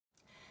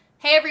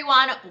Hey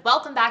everyone,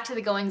 welcome back to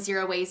the Going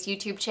Zero Waste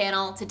YouTube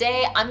channel.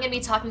 Today I'm going to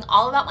be talking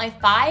all about my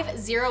 5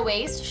 zero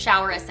waste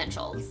shower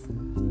essentials.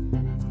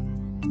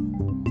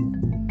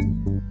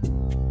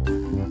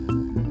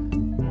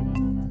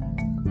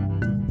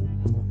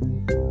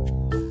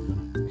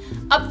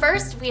 Up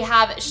first, we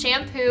have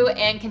shampoo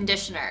and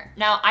conditioner.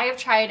 Now, I have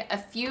tried a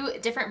few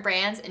different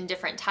brands and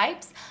different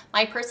types.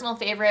 My personal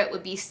favorite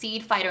would be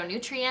Seed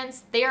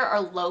Phytonutrients. They are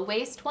a low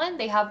waste one.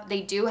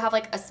 They do have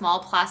like a small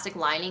plastic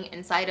lining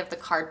inside of the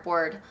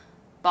cardboard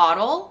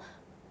bottle.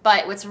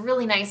 But what's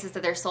really nice is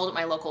that they're sold at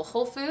my local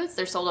Whole Foods.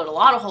 They're sold at a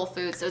lot of Whole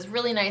Foods, so it's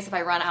really nice if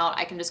I run out,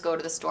 I can just go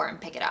to the store and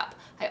pick it up.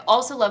 I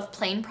also love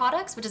Plain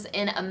Products, which is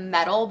in a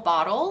metal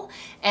bottle.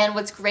 And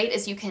what's great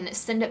is you can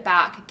send it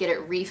back, get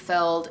it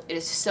refilled. It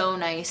is so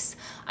nice.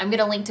 I'm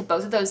gonna link to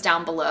both of those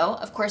down below.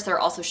 Of course, there are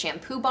also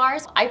shampoo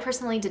bars. I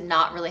personally did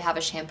not really have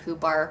a shampoo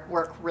bar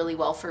work really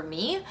well for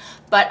me,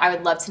 but I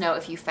would love to know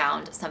if you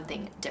found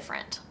something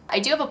different. I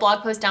do have a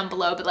blog post down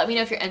below, but let me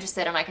know if you're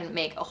interested and I can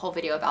make a whole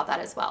video about that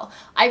as well.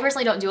 I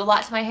personally don't do a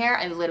lot to my hair.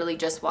 I literally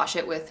just wash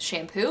it with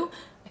shampoo.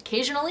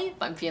 Occasionally, if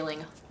I'm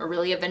feeling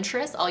really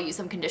adventurous, I'll use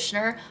some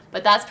conditioner,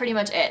 but that's pretty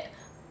much it.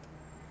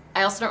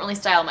 I also don't really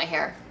style my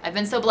hair. I've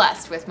been so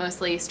blessed with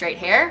mostly straight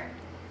hair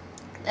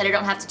that I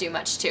don't have to do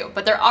much too.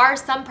 But there are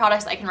some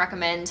products I can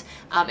recommend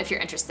if you're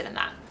interested in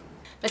that.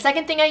 The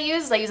second thing I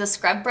use is I use a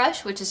scrub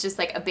brush, which is just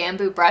like a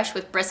bamboo brush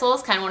with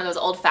bristles, kind of one of those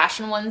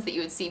old-fashioned ones that you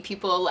would see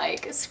people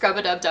like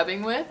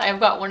scrub-a-dub-dubbing with. I've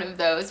got one of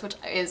those, which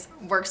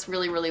works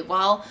really, really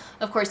well.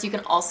 Of course, you can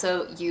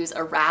also use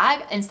a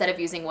rag instead of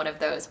using one of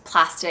those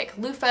plastic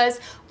loofahs,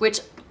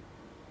 which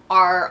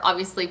are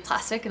obviously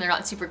plastic and they're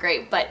not super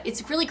great, but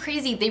it's really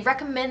crazy. They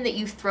recommend that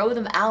you throw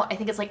them out, I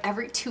think it's like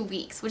every 2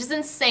 weeks, which is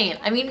insane.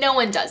 I mean, no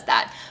one does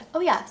that. Oh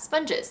yeah,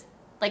 sponges,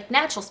 like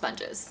natural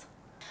sponges.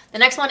 The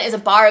next one is a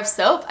bar of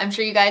soap. I'm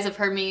sure you guys have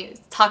heard me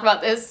talk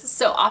about this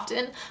so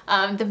often.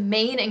 The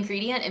main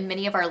ingredient in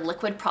many of our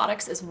liquid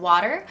products is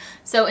water,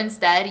 so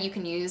instead you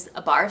can use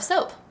a bar of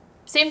soap.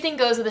 Same thing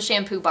goes with a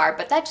shampoo bar,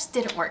 but that just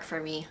didn't work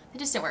for me. It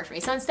just didn't work for me.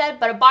 So instead,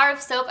 but a bar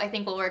of soap I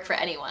think will work for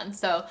anyone.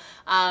 So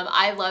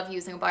I love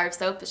using a bar of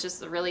soap. It's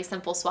just a really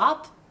simple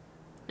swap.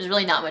 There's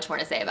really not much more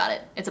to say about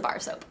it. It's a bar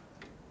of soap.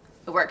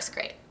 It works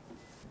great.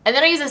 And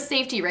then I use a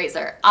safety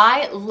razor.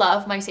 I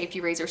love my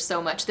safety razor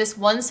so much. This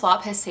one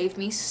swap has saved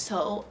me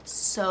so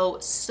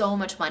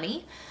much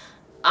money.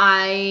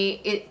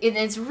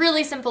 It's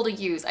really simple to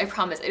use, I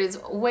promise. It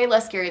is way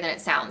less scary than it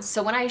sounds.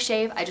 So when I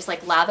shave, I just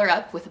like lather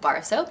up with a bar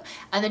of soap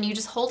and then you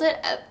just hold it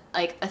at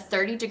like a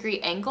 30-degree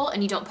angle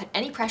and you don't put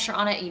any pressure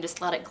on it and you just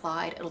let it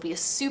glide. It'll be a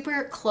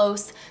super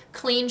close,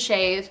 clean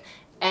shave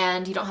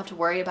and you don't have to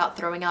worry about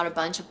throwing out a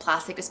bunch of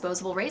plastic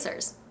disposable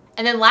razors.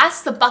 And then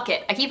last is a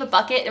bucket. I keep a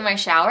bucket in my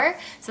shower,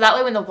 so that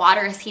way when the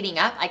water is heating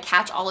up, I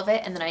catch all of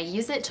it and then I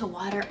use it to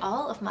water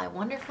all of my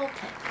wonderful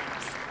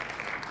plants.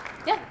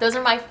 Yeah, those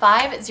are my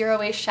 5 zero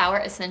waste shower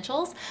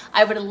essentials.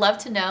 I would love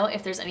to know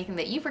if there's anything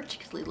that you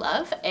particularly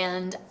love,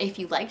 and if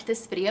you liked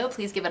this video,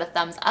 please give it a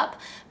thumbs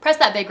up. Press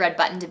that big red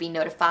button to be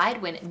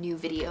notified when new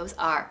videos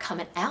are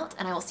coming out,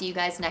 and I will see you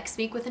guys next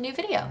week with a new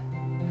video.